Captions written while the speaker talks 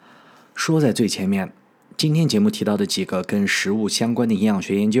说在最前面，今天节目提到的几个跟食物相关的营养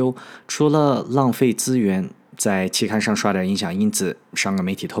学研究，除了浪费资源，在期刊上刷点影响因子，上个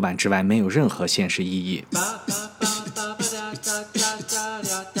媒体头版之外，没有任何现实意义。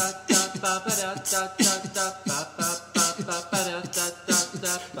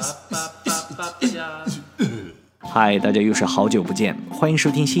嗨，大家又是好久不见，欢迎收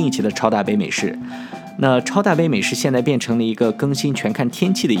听新一期的超大杯美食。那超大杯美食现在变成了一个更新全看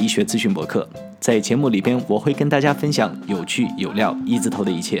天气的医学资讯博客，在节目里边我会跟大家分享有趣有料一字头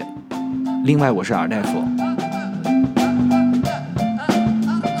的一切。另外我是尔大夫。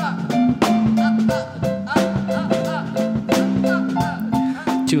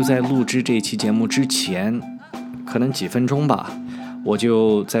就在录制这期节目之前，可能几分钟吧，我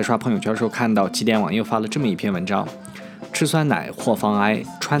就在刷朋友圈的时候看到极点网又发了这么一篇文章，吃酸奶或防癌，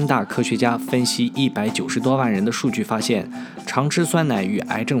川大科学家分析190多万人的数据发现，常吃酸奶与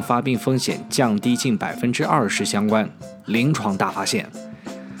癌症发病风险降低近20%相关，临床大发现。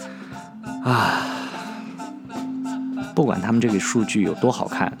不管他们这个数据有多好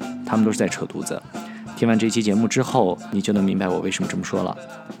看，他们都是在扯犊子。听完这期节目之后，你就能明白我为什么这么说了。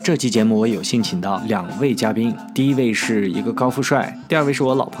这期节目我有幸请到2位嘉宾，第一位是一个高富帅，第二位是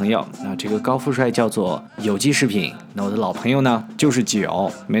我老朋友。那这个高富帅叫做有机食品，那我的老朋友呢就是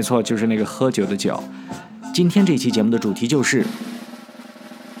酒，没错，就是那个喝酒的酒。今天这期节目的主题就是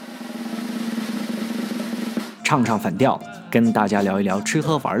唱唱反调，跟大家聊一聊吃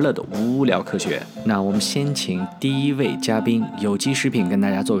喝玩乐的无聊科学。那我们先请第一位嘉宾有机食品跟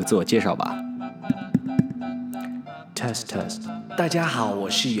大家做个自我介绍吧。Test， 大家好，我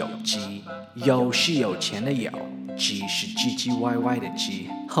是有机，有是有钱的有，鸡是唧唧歪歪的鸡，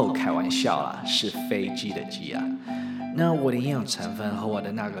开玩笑啦，是飞机的机啊。那我的营养成分和我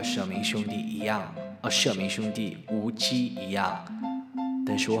的那个舍明兄弟一样，舍明兄弟无机一样，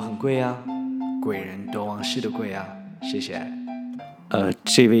但是我很贵啊，贵人多忘事的贵啊，谢谢。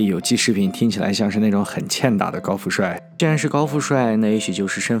这位有机食品听起来像是那种很欠打的高富帅，既然是高富帅，那也许就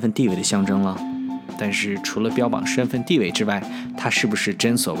是身份地位的象征了。但是除了标榜身份地位之外，它是不是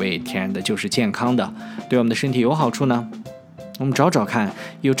真所谓天然的就是健康的，对我们的身体有好处呢？我们找找看，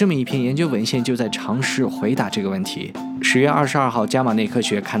有这么一篇研究文献就在尝试回答这个问题。10月22号《伽马内科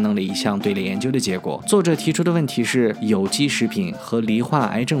学》刊登了一项队列研究的结果，作者提出的问题是有机食品和罹患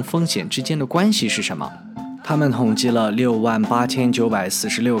癌症风险之间的关系是什么？他们统计了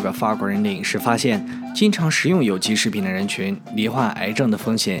68946个法国人的饮食，发现经常食用有机食品的人群，罹患癌症的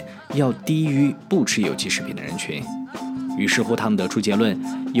风险要低于不吃有机食品的人群。于是乎他们得出结论，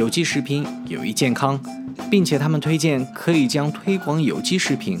有机食品有益健康，并且他们推荐可以将推广有机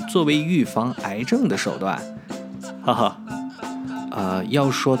食品作为预防癌症的手段。要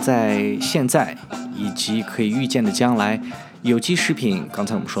说在现在以及可以预见的将来，有机食品，刚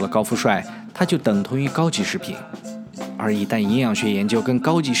才我们说了高富帅，它就等同于高级食品，而一旦营养学研究跟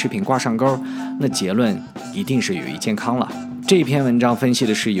高级食品挂上钩，那结论一定是有益健康了。这篇文章分析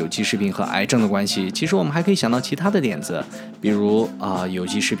的是有机食品和癌症的关系，其实我们还可以想到其他的点子，比如有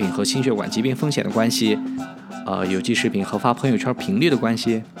机食品和心血管疾病风险的关系，有机食品和发朋友圈频率的关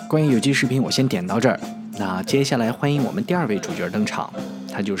系。关于有机食品我先点到这儿，那接下来欢迎我们第二位主角登场，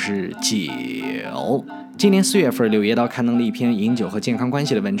他就是酒。今年4月份，《柳叶刀》刊登了一篇饮酒和健康关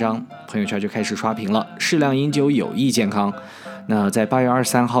系的文章，朋友圈就开始刷屏了，适量饮酒有益健康。那在8月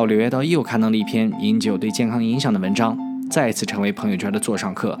23号，《柳叶刀》又刊登了一篇饮酒对健康影响的文章，再次成为朋友圈的座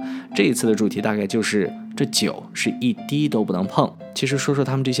上客。这一次的主题大概就是这酒是一滴都不能碰。其实说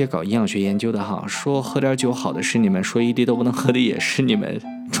他们这些搞营养学研究的说喝点酒好的是你们，说一滴都不能喝的也是你们，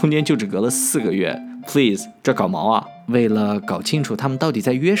中间就只隔了4个月。Please， 这搞毛啊！为了搞清楚他们到底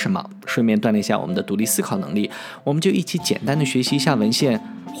在约什么，顺便锻炼一下我们的独立思考能力，我们就一起简单的学习一下文献，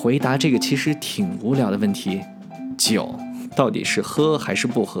回答这个其实挺无聊的问题：酒到底是喝还是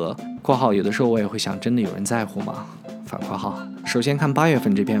不喝？括号有的时候我也会想，真的有人在乎吗？反括号。首先看8月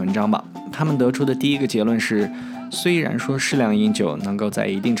份这篇文章吧，他们得出的第一个结论是，虽然说适量饮酒能够在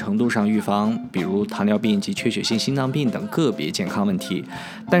一定程度上预防比如糖尿病及缺血性心脏病等个别健康问题，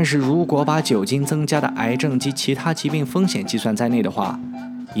但是如果把酒精增加的癌症及其他疾病风险计算在内的话，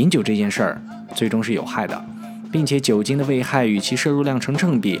饮酒这件事儿最终是有害的，并且酒精的危害与其摄入量成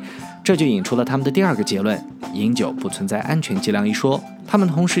正比，这就引出了他们的第二个结论：饮酒不存在安全剂量一说。他们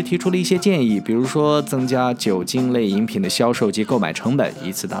同时提出了一些建议，比如说增加酒精类饮品的销售及购买成本，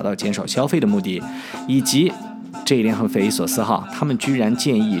以此达到减少消费的目的，以及这一点很匪夷所思他们居然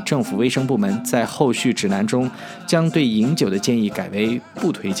建议政府卫生部门在后续指南中将对饮酒的建议改为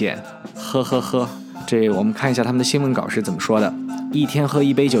不推荐。这我们看一下他们的新闻稿是怎么说的。一天喝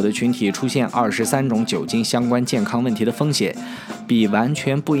1杯酒的群体出现23种酒精相关健康问题的风险，比完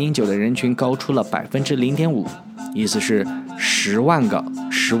全不饮酒的人群高出了 0.5%。 意思是10万个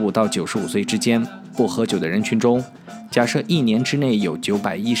15到95岁之间不喝酒的人群中，假设1年之内有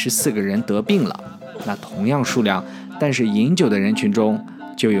914个人得病了，那同样数量但是饮酒的人群中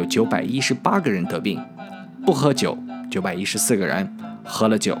就有918个人得病。不喝酒914个人，喝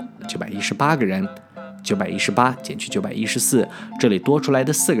了酒918个人，918减去914，这里多出来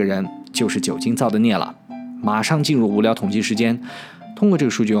的4个人就是酒精造的孽了。马上进入无聊统计时间。通过这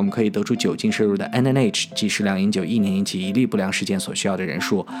个数据，我们可以得出酒精摄入的 NNH 即适量饮酒1年引起一例不良事件所需要的人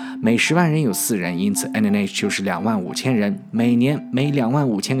数，每10万人有4人，因此 NNH 就是25000人。每年每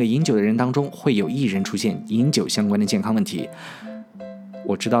25000个饮酒的人当中，会有1人出现饮酒相关的健康问题。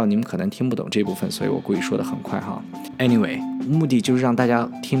我知道你们可能听不懂这部分，所以我故意说得很快哈。Anyway， 目的就是让大家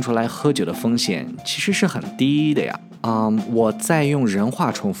听出来喝酒的风险其实是很低的呀。我再用人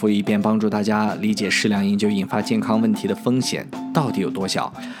话重复一遍，帮助大家理解适量饮酒引发健康问题的风险到底有多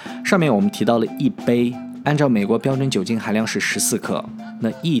小。上面我们提到了1杯，按照美国标准酒精含量是14克，那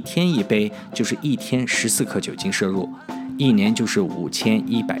1天1杯就是1天14克酒精摄入，1年就是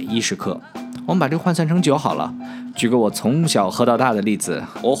5110克。我们把这个换算成酒好了。举个我从小喝到大的例子，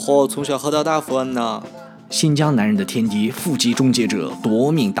从小喝到大富恩呢。新疆男人的天敌，腹肌终结者夺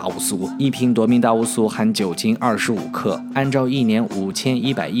命大乌苏。1瓶夺命大乌苏含酒精25克，按照1年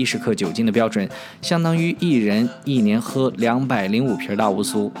5110克酒精的标准，相当于1人1年喝205瓶大乌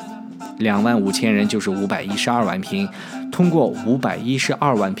苏。25000人就是512万瓶。通过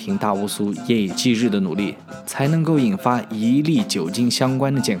512万瓶大乌苏夜以继日的努力，才能够引发1例酒精相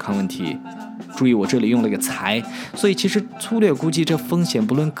关的健康问题。注意我这里用了个才，所以其实粗略估计这风险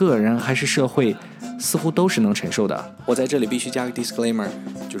不论个人还是社会似乎都是能承受的。我在这里必须加个 disclaimer，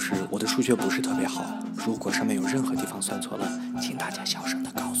 就是我的数学不是特别好，如果上面有任何地方算错了，请大家小声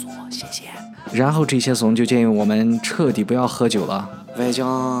的告诉我，谢谢。然后这些怂就建议我们彻底不要喝酒了。外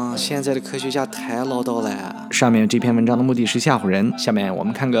讲现在的科学家太唠叨了。上面这篇文章的目的是吓唬人，下面我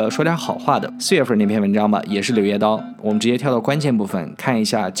们看个说点好话的。4月份那篇文章吧，也是柳叶刀，我们直接跳到关键部分，看一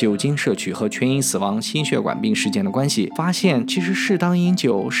下酒精摄取和全因死亡、心血管病事件的关系，发现其实适当饮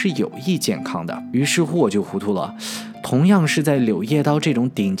酒是有益健康的。于是乎我就糊涂了，同样是在柳叶刀这种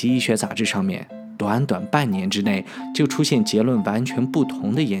顶级医学杂志上面，短短半年之内就出现结论完全不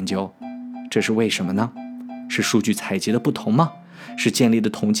同的研究，这是为什么呢？是数据采集的不同吗？是建立的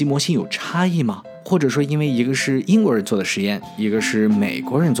统计模型有差异吗？或者说因为一个是英国人做的实验，一个是美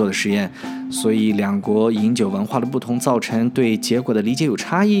国人做的实验，所以两国饮酒文化的不同造成对结果的理解有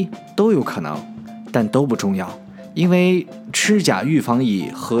差异？都有可能，但都不重要，因为吃甲预防乙，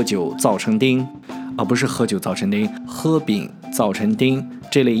喝酒造成丁，不是喝酒造成丁，喝丙造成丁，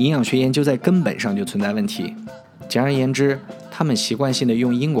这类营养学研究在根本上就存在问题。简而言之，他们习惯性的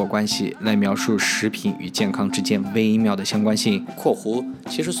用因果关系来描述食品与健康之间微妙的相关性。括弧，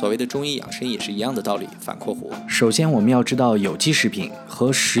其实所谓的中医养生也是一样的道理。反括弧。首先我们要知道，有机食品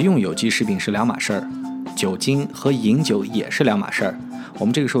和食用有机食品是两码事儿，酒精和饮酒也是两码事儿。我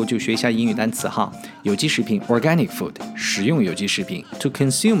们这个时候就学一下英语单词哈。有机食品 organic food， 食用有机食品 to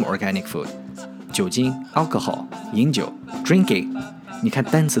consume organic food， 酒精 alcohol， 饮酒 drinking。你看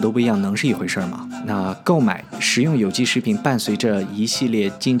单词都不一样，能是一回事吗？那购买食用有机食品伴随着一系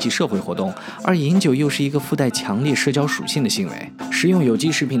列经济社会活动，而饮酒又是一个附带强烈社交属性的行为。食用有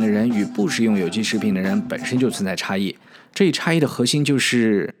机食品的人与不食用有机食品的人本身就存在差异，这一差异的核心就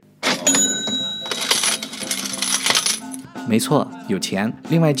是没错，有钱。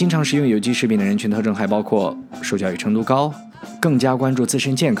另外，经常食用有机食品的人群特征还包括受教育程度高，更加关注自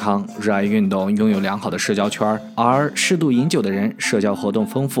身健康，热爱运动，拥有良好的社交圈，而适度饮酒的人社交活动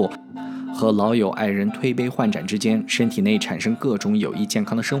丰富，和老友爱人推杯换盏之间，身体内产生各种有益健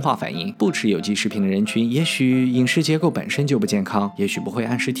康的生化反应。不吃有机食品的人群，也许饮食结构本身就不健康，也许不会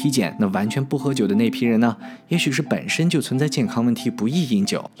按时体检。那完全不喝酒的那批人呢？也许是本身就存在健康问题，不易饮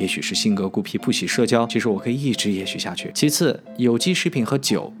酒，也许是性格孤僻，不喜社交。其实我可以一直也许下去。其次，有机食品和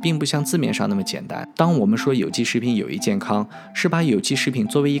酒并不像字面上那么简单。当我们说有机食品有益健康，是把有机食品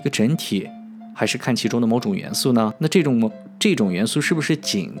作为一个整体，还是看其中的某种元素呢？那这种元素是不是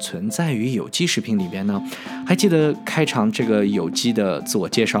仅存在于有机食品里边呢？还记得开场这个有机的自我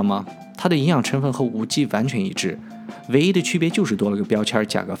介绍吗？它的营养成分和无机完全一致，唯一的区别就是多了个标签，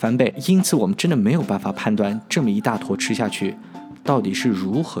价格翻倍。因此我们真的没有办法判断这么一大坨吃下去到底是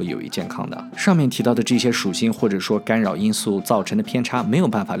如何有益健康的。上面提到的这些属性或者说干扰因素造成的偏差没有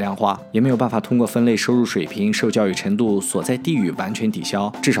办法量化，也没有办法通过分类收入水平、受教育程度、所在地域完全抵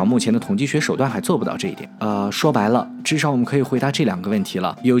消，至少目前的统计学手段还做不到这一点。说白了，至少我们可以回答这2个问题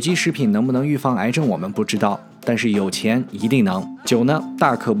了。有机食品能不能预防癌症我们不知道，但是有钱一定能。酒呢，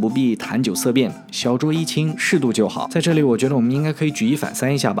大可不必谈酒色变，小酌怡情，适度就好。在这里我觉得我们应该可以举一反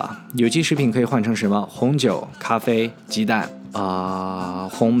三一下吧。有机食品可以换成什么？红酒、咖啡、鸡蛋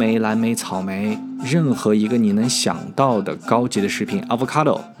红莓、蓝莓、草莓，任何一个你能想到的高级的食品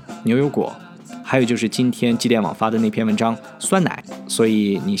avocado 牛油果，还有就是今天机电网发的那篇文章酸奶。所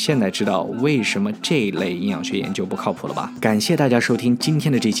以你现在知道为什么这一类营养学研究不靠谱了吧？感谢大家收听今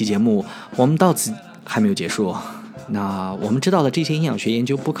天的这期节目，我们到此还没有结束。那我们知道了这些营养学研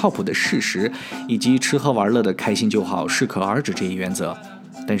究不靠谱的事实，以及吃喝玩乐的开心就好、适可而止这一原则。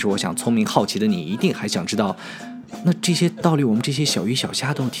但是我想聪明好奇的你一定还想知道，那这些道理我们这些小鱼小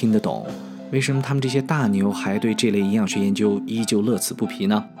虾都听得懂，为什么他们这些大牛还对这类营养学研究依旧乐此不疲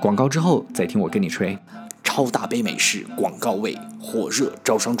呢？广告之后再听我跟你吹。超大杯美式广告位，火热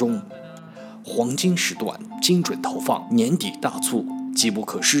招商中，黄金时段精准投放，年底大促，机不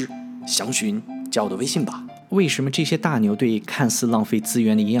可失，详询加我的微信吧。为什么这些大牛对看似浪费资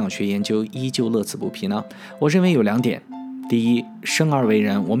源的营养学研究依旧乐此不疲呢？我认为有2点。第一，生而为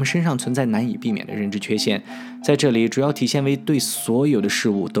人，我们身上存在难以避免的认知缺陷，在这里主要体现为对所有的事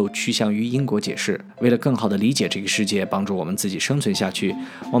物都趋向于因果解释。为了更好地理解这个世界，帮助我们自己生存下去，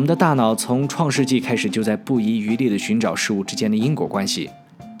我们的大脑从创世纪开始就在不遗余力地寻找事物之间的因果关系。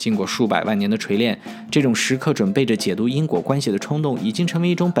经过数百万年的锤炼，这种时刻准备着解读因果关系的冲动已经成为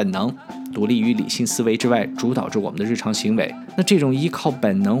一种本能，独立于理性思维之外，主导着我们的日常行为。那这种依靠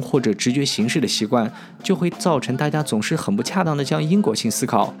本能或者直觉行事的习惯，就会造成大家总是很不恰当地将因果性思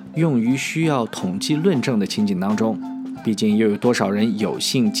考用于需要统计论证的情景当中。毕竟又有多少人有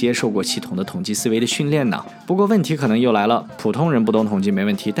幸接受过系统的统计思维的训练呢？不过问题可能又来了，普通人不懂统计没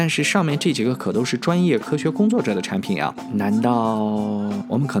问题，但是上面这几个可都是专业科学工作者的产品啊！难道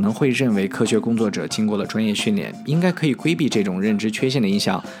我们可能会认为科学工作者经过了专业训练，应该可以规避这种认知缺陷的影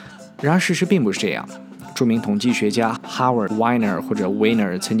响？然而事实并不是这样。著名统计学家 Howard、Weiner 或者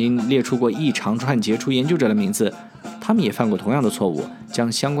Weiner 曾经列出过一长串杰出研究者的名字，他们也犯过同样的错误，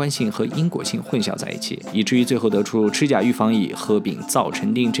将相关性和因果性混淆在一起，以至于最后得出吃甲预防乙、合并造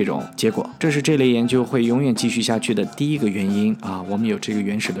成定这种结果。这是这类研究会永远继续下去的第一个原因啊，我们有这个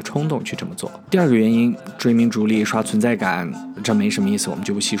原始的冲动去这么做。第二个原因，追名逐利、刷存在感，这没什么意思，我们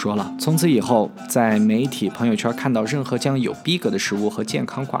就不细说了。从此以后，在媒体、朋友圈看到任何将有逼格的食物和健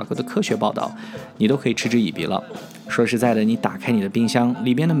康挂钩的科学报道，你都可以嗤之以鼻了。说实在的，你打开你的冰箱，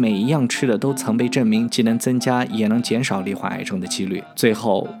里边的每一样吃的都曾被证明既能增加也能减少罹患癌症的几率。最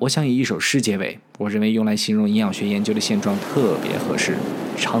后，我想以一首诗结尾，我认为用来形容营养学研究的现状特别合适。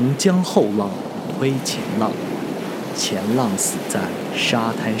长江后浪推前浪，前浪死在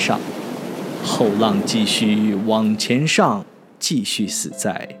沙滩上，后浪继续往前上，继续死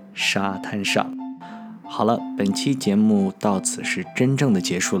在沙滩上。好了，本期节目到此是真正的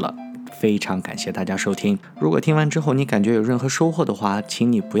结束了。非常感谢大家收听，如果听完之后你感觉有任何收获的话，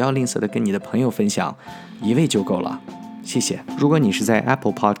请你不要吝啬的跟你的朋友分享，1位就够了，谢谢。如果你是在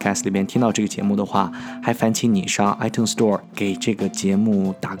Apple Podcast 里面听到这个节目的话，还烦请你上 iTunes Store 给这个节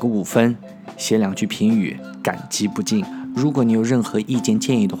目打个5分，写2句评语，感激不尽。如果你有任何意见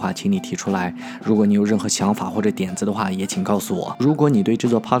建议的话，请你提出来。如果你有任何想法或者点子的话，也请告诉我。如果你对制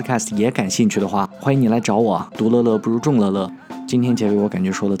作 podcast 也感兴趣的话，欢迎你来找我。独乐乐不如众乐乐。今天结尾我感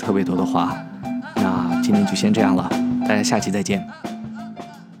觉说了特别多的话，那今天就先这样了，大家下期再见。